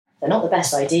they're not the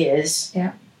best ideas.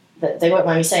 Yeah. But they won't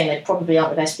mind me saying they probably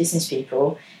aren't the best business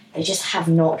people. They just have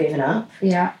not given up.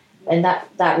 Yeah. And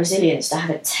that resilience to have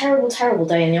a terrible, terrible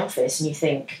day in the office and you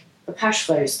think, the cash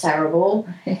flow is terrible.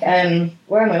 Yeah.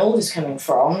 Where are my orders coming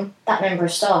from? That member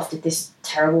of staff did this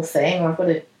terrible thing, or I've got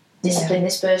to discipline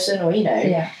this person, or,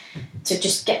 to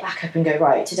just get back up and go,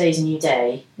 right, today's a new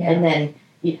day. Yeah. And then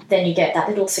you get that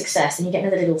little success, and you get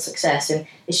another little success. And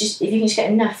it's just, if you can just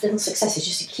get enough little successes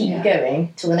just to keep you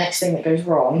going till the next thing that goes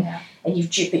wrong, and you've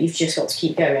just got to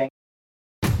keep going.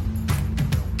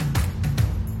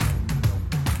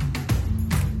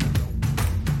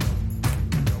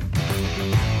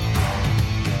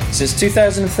 Since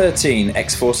 2013,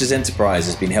 X-Forces Enterprise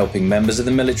has been helping members of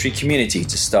the military community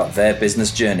to start their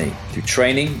business journey through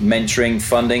training, mentoring,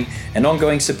 funding, and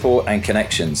ongoing support and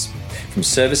connections. From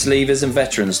service leavers and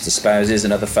veterans to spouses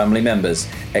and other family members,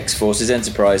 X-Forces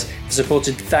Enterprise has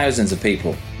supported thousands of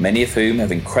people, many of whom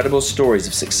have incredible stories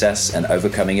of success and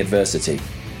overcoming adversity.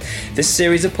 This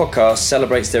series of podcasts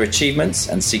celebrates their achievements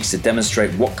and seeks to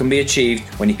demonstrate what can be achieved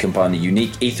when you combine the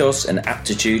unique ethos and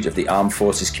aptitude of the Armed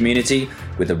Forces community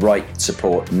with the right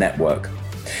support network.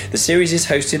 The series is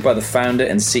hosted by the founder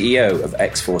and CEO of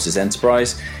X-Forces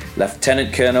Enterprise,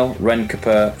 Lieutenant Colonel Ren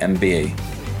Kapoor, MBE.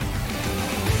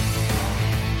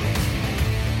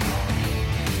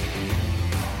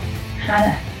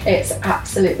 Hannah, it's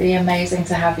absolutely amazing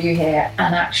to have you here,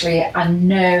 and actually I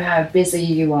know how busy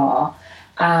you are.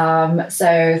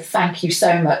 So thank you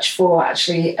so much for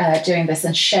actually doing this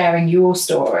and sharing your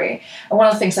story. And one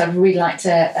of the things I'd really like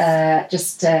to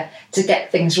to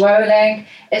get things rolling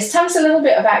is tell us a little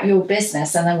bit about your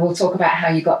business, and then we'll talk about how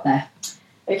you got there.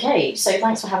 Okay, so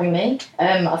thanks for having me.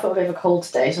 I've got a bit of a cold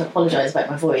today, so I apologise about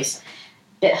my voice.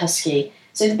 A bit husky.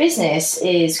 So the business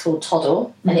is called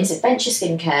Toddle, and it's adventure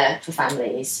skincare for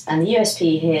families. And the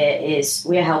USP here is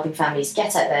we're helping families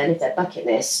get out there, live their bucket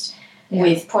list,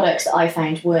 with products that I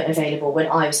found weren't available when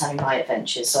I was having my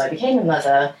adventures. So I became a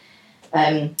mother,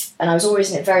 and I was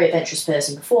always a very adventurous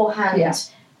person beforehand. Yeah.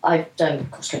 I've done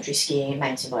cross-country skiing,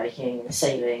 mountain biking,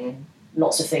 sailing,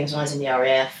 lots of things when I was in the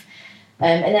RAF.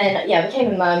 And then, I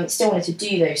became a mum, still wanted to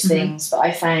do those things, but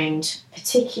I found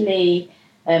particularly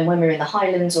when we were in the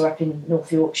Highlands or up in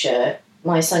North Yorkshire,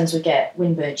 my sons would get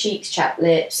windburned cheeks, chapped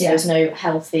lips. There was no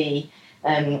healthy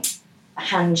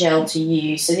hand gel to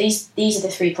use. So these are the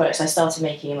three products I started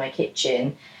making in my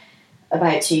kitchen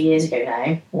about 2 years ago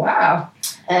now. Wow.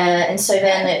 And so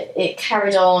then it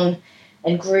carried on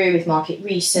and grew with market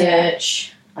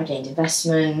research. I gained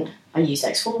investment. I used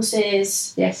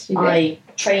X-Forces. Yes, you did. I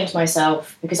trained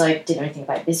myself because I didn't know anything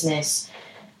about business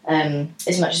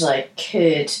as much as I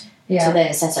could to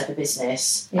then set up a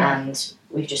business, and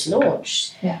we've just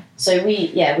launched. Yeah. So we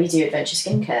do adventure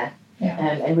skincare. Yeah.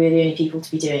 And we're the only people to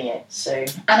be doing it. So.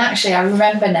 And actually, I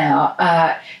remember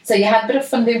now, so you had a bit of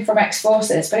funding from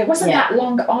X-Forces, but it wasn't that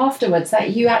long afterwards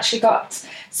that you actually got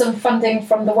some funding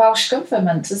from the Welsh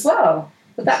Government as well.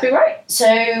 Would that be right?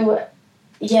 So,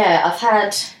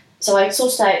 I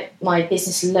sorted out my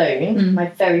business loan, my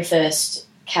very first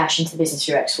cash into the business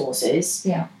through X-Forces.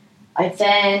 Yeah. I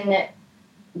then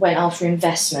went after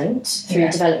investment through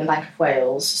Development Bank of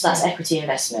Wales, so that's equity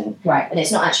investment. Right. And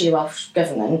it's not actually the Welsh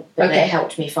Government, but they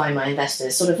helped me find my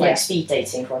investors, sort of like speed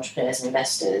dating for entrepreneurs and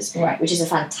investors, which is a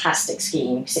fantastic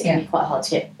scheme because it can be quite hard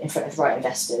to get in front of the right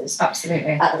investors.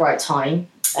 Absolutely. At the right time.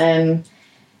 I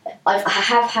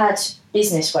have had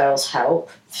Business Wales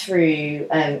help through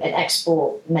an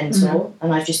export mentor,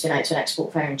 and I've just been out to an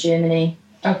export fair in Germany.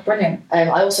 Oh, brilliant. I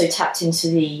also tapped into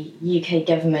the UK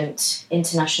Government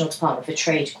International Department for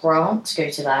Trade grant to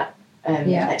go to that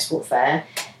export fair.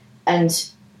 And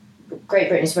Great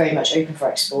Britain is very much open for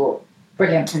export.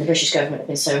 Brilliant. And the British government have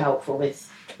been so helpful with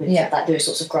those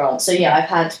sorts of grants. So, I've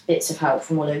had bits of help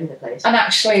from all over the place. And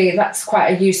actually, that's quite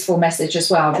a useful message as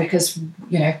well because,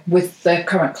 with the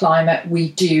current climate,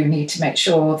 we do need to make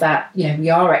sure that, we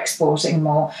are exporting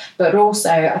more. But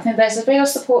also, I think there's a real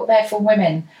support there for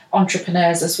women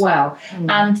entrepreneurs as well.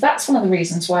 And that's one of the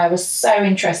reasons why I was so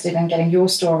interested in getting your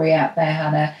story out there,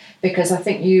 Hannah, because I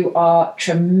think you are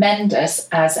tremendous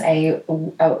as a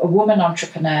woman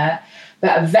entrepreneur,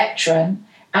 but a veteran.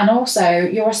 And also,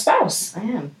 you're a spouse. I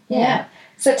am. Yeah.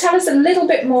 So tell us a little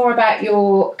bit more about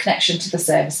your connection to the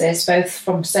services, both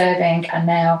from serving and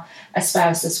now a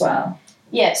spouse as well.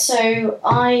 Yeah, so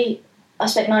I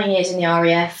spent 9 years in the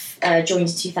RAF, joined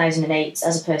in 2008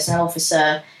 as a personnel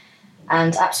officer,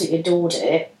 and absolutely adored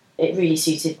it. It really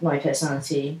suited my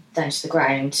personality down to the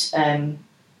ground.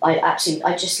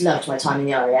 I just loved my time in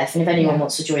the RAF, and if anyone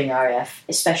wants to join the RAF,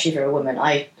 especially if you're a woman,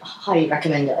 I highly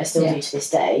recommend it. I still do to this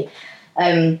day.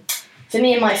 for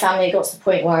me and my family, it got to the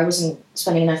point where I wasn't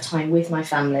spending enough time with my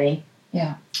family.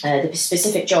 Yeah. The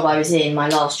specific job I was in, my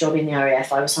last job in the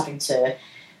RAF, I was having to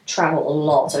travel a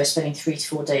lot. I was spending 3 to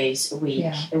 4 days a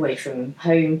week away from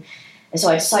home. And so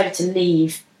I decided to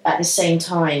leave at the same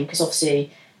time, because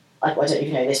obviously, I don't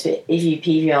even know this, but if you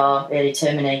PVR, early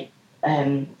terminate,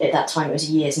 at that time it was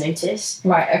a year's notice.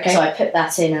 Right, okay. So I put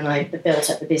that in and I built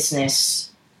up the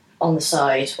business on the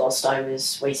side whilst I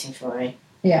was waiting for my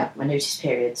notice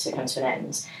period to come to an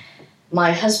end.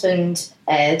 My husband,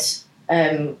 Ed,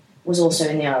 was also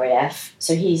in the RAF,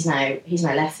 so he's now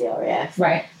left the RAF.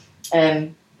 Right.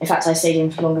 In fact, I stayed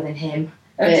in for longer than him.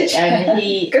 Oh, did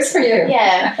you? Good for you.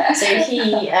 Yeah.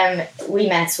 So we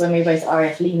met when we were both at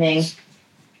RAF Leeming.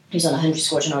 He was on 100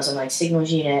 Squadron, I was on 90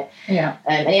 Signals Unit. Yeah.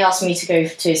 And he asked me to go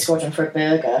to his squadron for a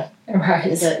burger.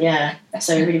 Right.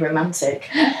 So really romantic.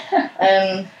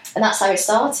 And that's how it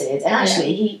started. And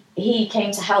actually, he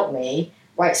came to help me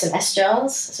write some SJARs,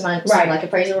 some like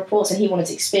appraisal reports, and he wanted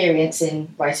experience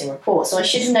in writing reports. So I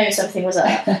should have known something was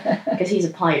up, because he's a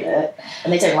pilot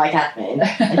and they don't like admin,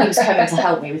 and he was coming to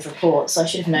help me with reports, so I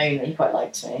should have known that he quite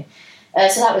liked me.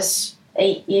 So that was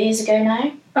 8 years ago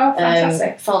now. Oh,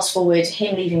 fantastic. Fast forward,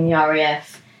 him leaving the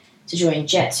RAF to join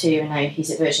Jet2, and now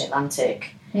he's at Virgin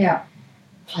Atlantic. Yeah.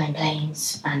 Flying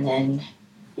planes, and then,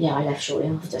 I left shortly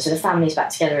after. So the family's back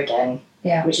together again,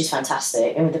 which is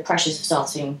fantastic. And with the pressures of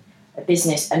starting a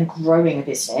business and growing a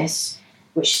business,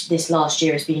 which this last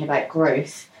year has been about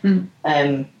growth,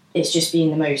 it's just been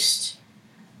the most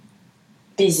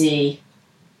busy,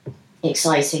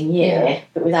 exciting year,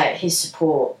 but without his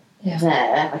support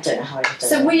there, I don't know how I would do it.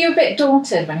 So were you a bit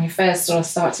daunted when you first sort of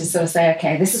started to say,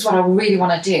 okay, this is what I really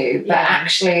want to do, but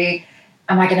actually,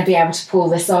 am I going to be able to pull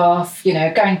this off?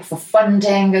 Going for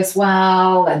funding as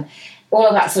well, and all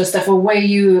of that sort of stuff, or were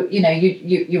you,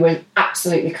 you were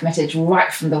absolutely committed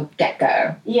right from the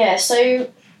get-go? Yeah, so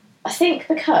I think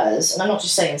because, and I'm not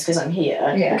just saying this because I'm here,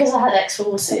 because I had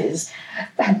ex-forces.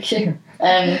 Thank you.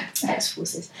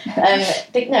 Ex-forces.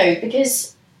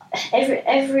 Because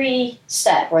every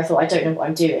step where I thought I don't know what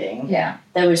I'm doing,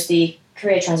 there was the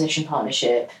career transition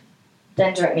partnership,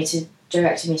 then directed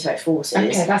me to ex-forces.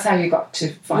 Okay, that's how you got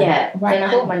to find it. Right, then I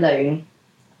had my loan,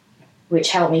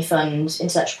 which helped me fund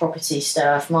intellectual property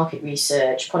stuff, market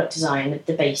research, product design,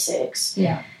 the basics.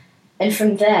 Yeah. And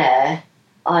from there,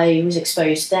 I was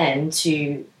exposed then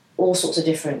to all sorts of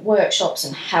different workshops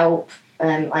and help.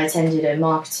 I attended a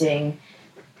marketing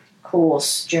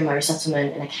course during my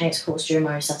resettlement, an accounts course during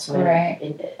my resettlement.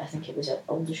 Right. I think it was at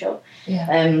Aldershot.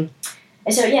 Yeah.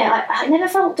 And so, I never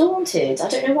felt daunted. I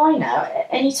don't know why now.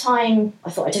 Any time I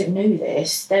thought, I don't know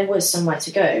this, there was somewhere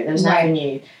to go. There was an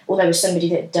avenue, or there was somebody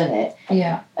that had done it.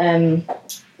 Yeah.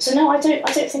 So no, I don't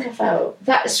think I felt.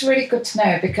 That's really good to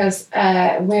know, because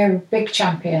we're big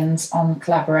champions on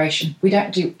collaboration. We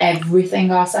don't do everything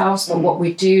ourselves, but what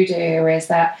we do is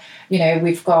that,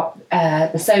 we've got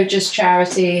the Soldiers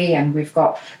Charity, and we've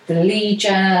got the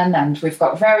Legion, and we've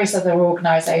got various other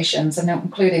organisations, and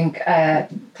including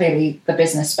clearly the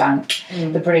Business Bank,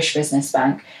 the British Business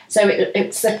Bank. So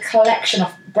it's a collection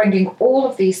of bringing all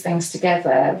of these things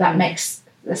together that makes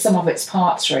the sum of its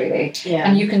parts, really. Yeah.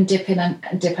 And you can dip in and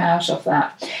dip out of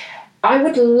that. I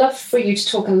would love for you to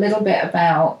talk a little bit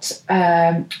about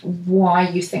why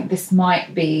you think this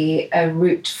might be a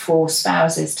route for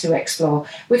spouses to explore.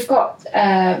 We've got,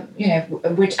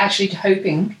 we're actually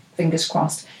hoping, fingers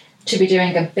crossed, to be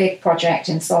doing a big project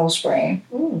in Salisbury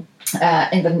in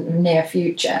the near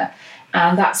future.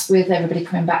 And that's with everybody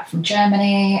coming back from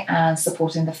Germany and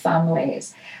supporting the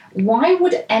families. Why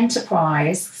would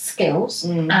enterprise skills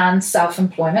and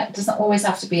self-employment, it doesn't always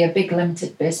have to be a big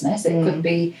limited business, it could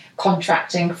be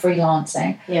contracting,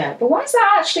 freelancing. Yeah. But why is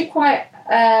that actually quite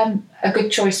a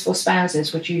good choice for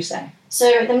spouses, would you say?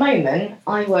 So at the moment,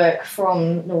 I work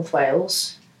from North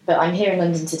Wales, but I'm here in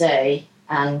London today,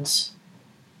 and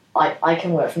I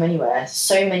can work from anywhere.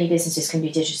 So many businesses can be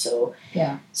digital.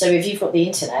 Yeah. So if you've got the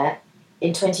internet,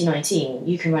 in 2019,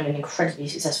 you can run an incredibly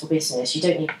successful business. You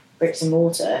don't need bricks and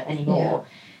mortar anymore.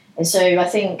 Yeah. And so I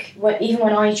think even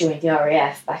when I joined the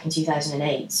RAF back in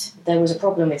 2008, there was a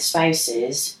problem with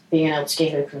spouses being able to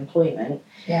gain local employment.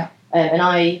 Yeah.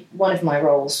 And one of my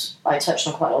roles, I touched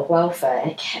on quite a lot of welfare,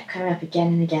 and it kept coming up again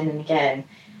and again and again,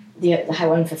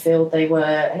 how unfulfilled they were.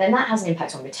 And then that has an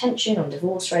impact on retention, on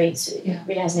divorce rates. It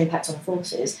really has an impact on the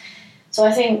forces. So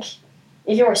I think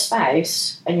if you're a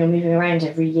spouse and you're moving around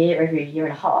every year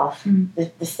and a half, the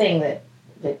thing that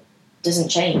doesn't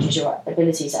change is your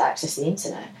ability to access the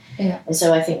internet. Yeah. And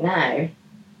so I think now,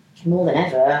 more than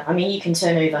ever, I mean, you can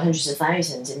turn over hundreds of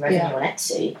thousands in revenue on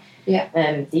Etsy,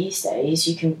 Yeah. These days,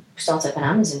 you can start up an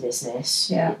Amazon business.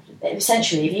 Yeah.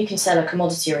 Essentially, if you can sell a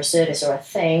commodity or a service or a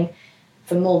thing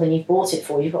for more than you've bought it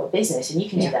for, you've got a business, and you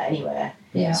can do that anywhere.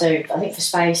 Yeah. So I think for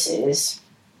spouses,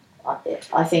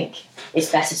 I think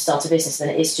it's better to start a business than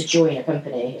it is to join a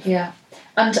company. Yeah.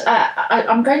 And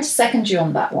I'm going to second you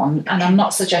on that one, and I'm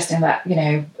not suggesting that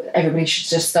everybody should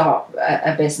just start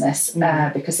a business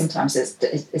because sometimes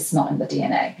it's not in the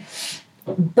DNA.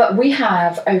 But we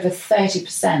have over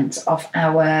 30% of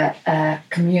our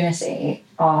community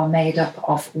are made up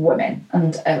of women,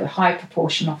 and a high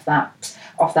proportion of that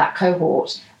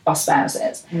cohort are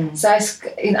spouses. So,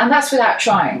 and that's without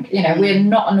trying. We're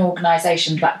not an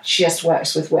organisation that just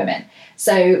works with women.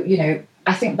 So,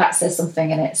 I think that says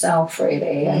something in itself,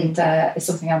 really, and it's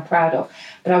something I'm proud of.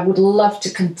 But I would love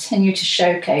to continue to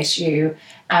showcase you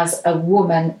as a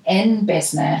woman in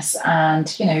business,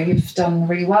 and you've done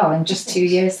really well in just 2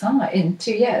 years,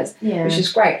 which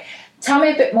is great. Tell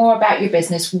me a bit more about your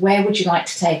business. Where would you like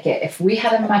to take it? If we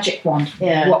had a magic wand,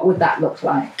 what would that look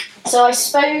like? So I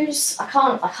suppose I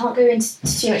can't go into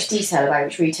too much detail about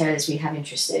which retailers we have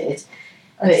interested.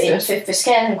 But for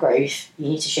scale and growth, you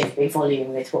need to shift big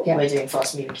volume with what we're doing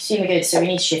fast moving consumer goods. So we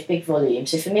need to shift big volume.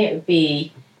 So for me, it would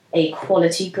be a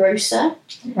quality grocer.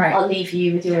 Right. I'll leave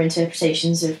you with your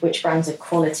interpretations of which brands are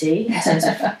quality in terms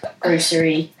of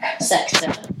grocery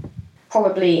sector.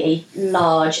 Probably a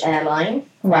large airline,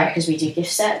 right? Because we do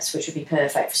gift sets, which would be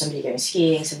perfect for somebody going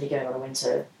skiing, somebody going on a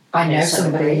winter. I know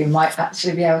somebody who might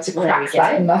actually be able to crack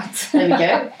that nut. There we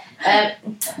go. And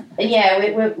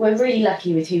we're really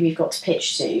lucky with who we've got to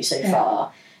pitch to so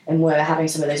far, and we're having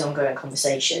some of those ongoing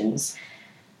conversations.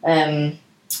 I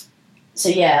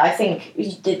think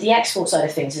the export side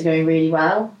of things is going really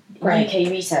well. Right. UK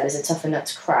retailers are tough enough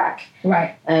to crack.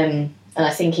 Right. And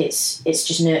I think it's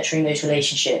just nurturing those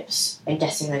relationships and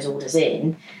getting those orders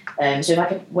in. So if I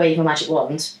could wave my magic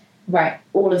wand, right,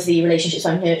 all of the relationships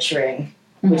I'm nurturing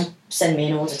would send me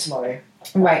an order tomorrow.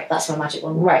 Right. That's my magic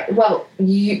wand. Right. Well,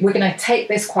 we're going to take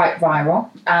this quite viral.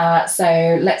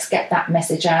 So let's get that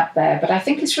message out there. But I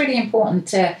think it's really important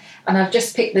to, and I've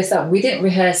just picked this up. We didn't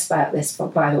rehearse about this,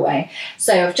 by the way.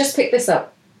 So I've just picked this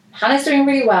up. Hannah's doing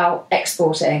really well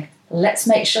exporting. Let's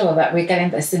make sure that we're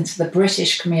getting this into the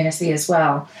British community as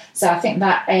well. So I think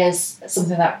that is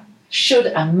something that should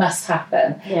and must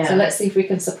happen. Yeah. So let's see if we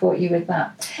can support you with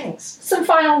that. Thanks. Some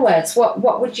final words.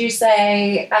 What would you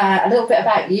say? A little bit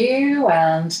about you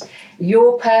and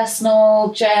your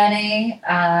personal journey.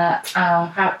 Tell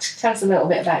us a little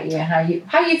bit about you and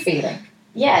how you feeling.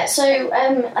 Yeah. So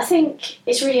I think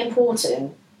it's really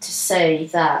important to say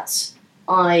that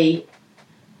I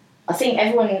think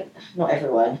not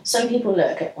everyone. Some people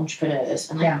look at entrepreneurs,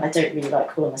 and I don't really like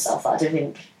calling myself that. I don't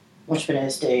think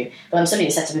entrepreneurs do, but I'm somebody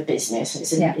that set up a business,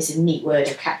 and it's a neat word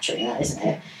of capturing that, isn't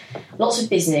it? Lots of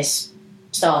business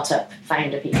startup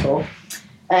founder people.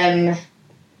 A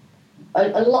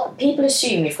lot of people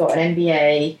assume we've got an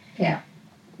MBA. Yeah.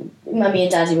 Mummy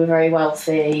and Daddy were very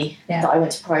wealthy. Yeah. That I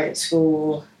went to private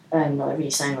school. Not I really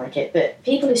sound like it, but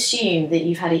people assume that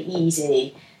you've had it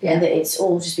easy and that it's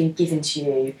all just been given to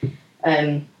you.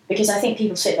 Because I think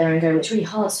people sit there and go, it's really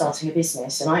hard starting a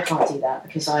business, and I can't do that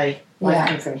because I've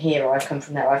come from here, or I've come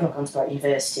from there, or I've not gone to the right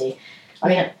university. I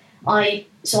mean, I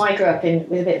grew up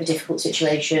with a bit of a difficult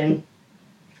situation.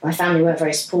 My family weren't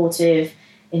very supportive,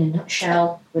 in a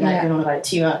nutshell, without going on about it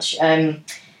too much. And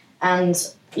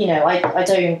I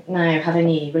don't now have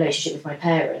any relationship with my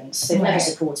parents. They've never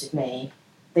supported me.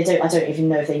 I don't even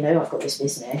know if they know I've got this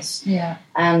business. Yeah.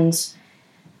 And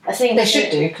I think they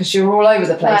should do, because you're all over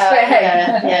the place.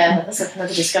 Yeah, that's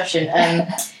another discussion.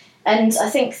 And I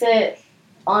think that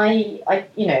I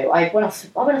went off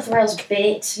the rails a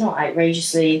bit, not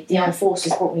outrageously. The armed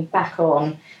forces brought me back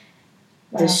on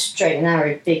the straight and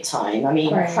narrow big time. I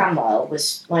mean, Cranwell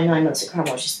was my 9 months at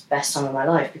Cranwell was just the best time of my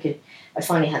life, because I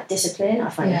finally had discipline. I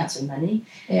finally had some money.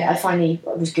 Yeah. I finally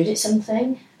was good at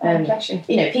something.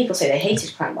 People say they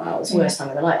hated Cranwell. It was the worst time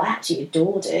of their life. I absolutely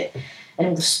adored it, and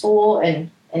all the sport. And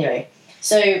anyway,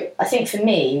 so I think for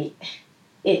me,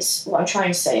 it's what I'm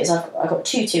trying to say is I've got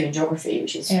 2-2 in geography,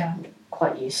 which is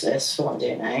quite useless for what I'm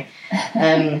doing now.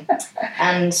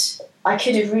 And I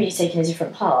could have really taken a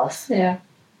different path. Yeah.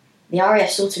 The RAF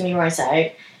sorted me right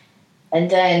out, and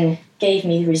then gave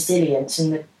me the resilience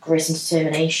and the grit and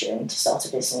determination to start a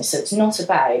business. So it's not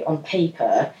about, on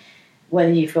paper,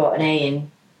 whether you've got an A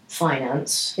in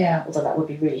finance, although that would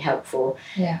be really helpful.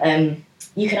 Yeah.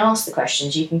 You can ask the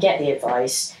questions, you can get the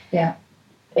advice, and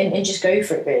just go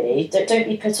for it. Really, don't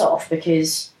be put off,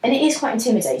 because, and it is quite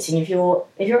intimidating if you're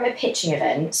at a pitching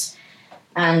event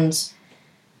and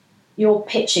you're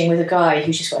pitching with a guy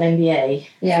who's just got an MBA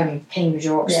from Cambridge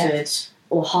or Oxford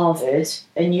or Harvard,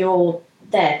 and you're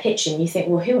there pitching, you think,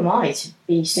 well, who am I to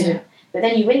be sort of... But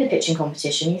then you win the pitching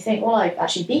competition, you think, well, I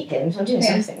actually beat him, so I'm doing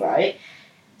something right.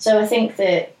 So I think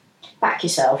that back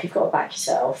yourself, you've got to back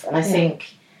yourself. And I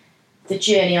think the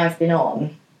journey I've been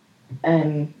on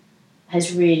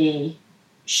has really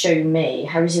shown me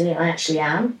how resilient I actually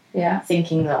am.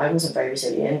 Thinking that I wasn't very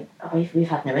resilient, we've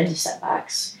had no end of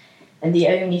setbacks. And the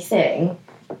only thing,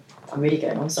 I'm really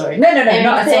going on, sorry. No, not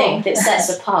at all. that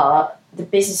sets apart the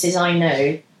businesses I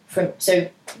know from, so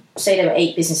say there were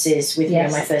 8 businesses with me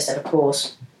on my first ever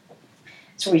course.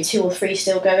 It's probably 2 or 3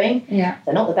 still going. They're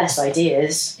not the best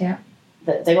ideas.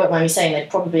 But they won't mind me saying they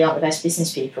probably aren't the best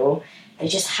business people. They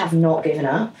just have not given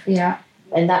up.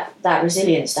 And that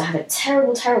resilience to have a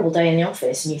terrible, terrible day in the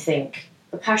office and you think,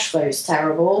 the cash flow is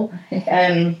terrible.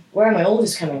 Where are my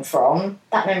orders coming from?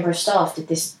 That member of staff did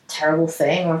this terrible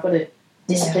thing, or I've got to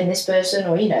discipline this person,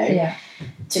 or,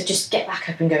 to just get back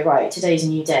up and go, right, today's a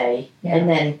new day. And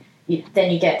then you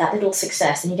get that little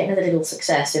success, and you get another little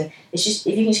success. And it's just,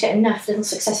 if you can just get enough little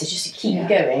successes just to keep you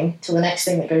going till the next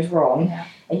thing that goes wrong,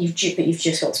 and you've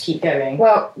just got to keep going.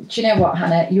 Well, do you know what,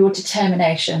 Hannah? Your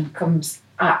determination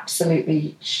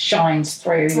absolutely shines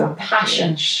through, your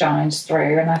passion shines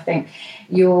through, and I think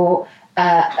your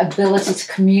ability to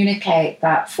communicate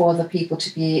that for other people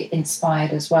to be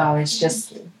inspired as well is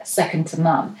just second to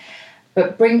none.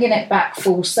 But bringing it back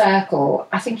full circle,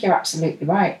 I think you're absolutely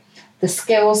right. The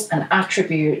skills and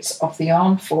attributes of the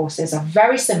armed forces are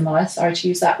very similar, sorry to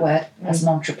use that word, as an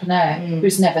entrepreneur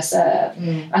who's never served.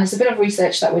 And it's a bit of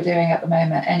research that we're doing at the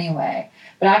moment anyway.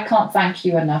 But I can't thank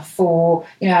you enough for,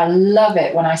 I love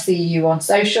it when I see you on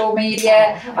social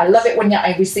media. I love it when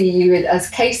we see you as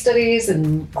case studies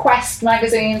and Quest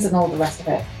magazines and all the rest of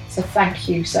it. So thank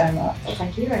you so much. Well,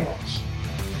 thank you very much.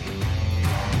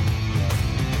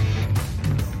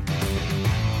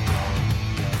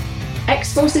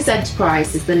 X-Forces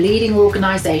Enterprise is the leading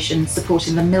organisation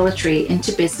supporting the military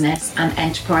into business and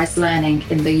enterprise learning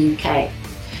in the UK,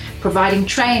 providing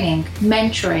training,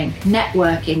 mentoring,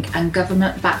 networking and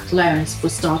government-backed loans for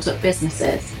startup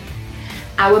businesses.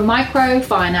 Our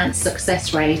microfinance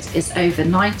success rate is over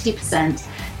 90%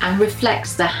 and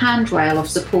reflects the handrail of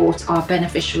support our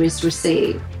beneficiaries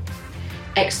receive.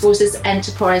 X-Forces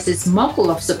Enterprise's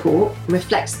model of support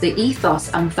reflects the ethos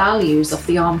and values of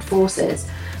the armed forces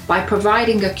by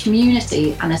providing a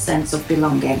community and a sense of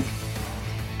belonging.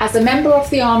 As a member of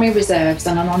the Army Reserves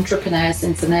and an entrepreneur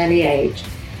since an early age,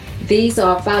 these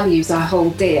are values I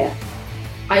hold dear.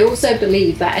 I also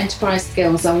believe that enterprise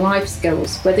skills are life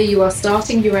skills, whether you are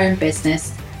starting your own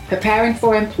business, preparing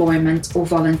for employment, or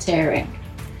volunteering.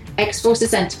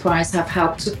 X-Forces Enterprise have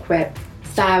helped equip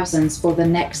thousands for the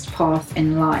next path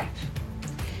in life.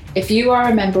 If you are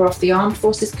a member of the Armed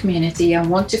Forces community and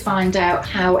want to find out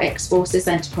how X-Forces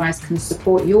Enterprise can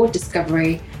support your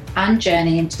discovery and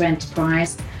journey into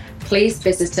enterprise, please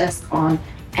visit us on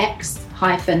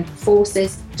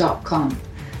x-forces.com.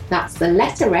 That's the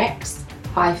letter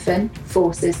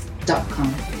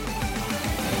X-forces.com.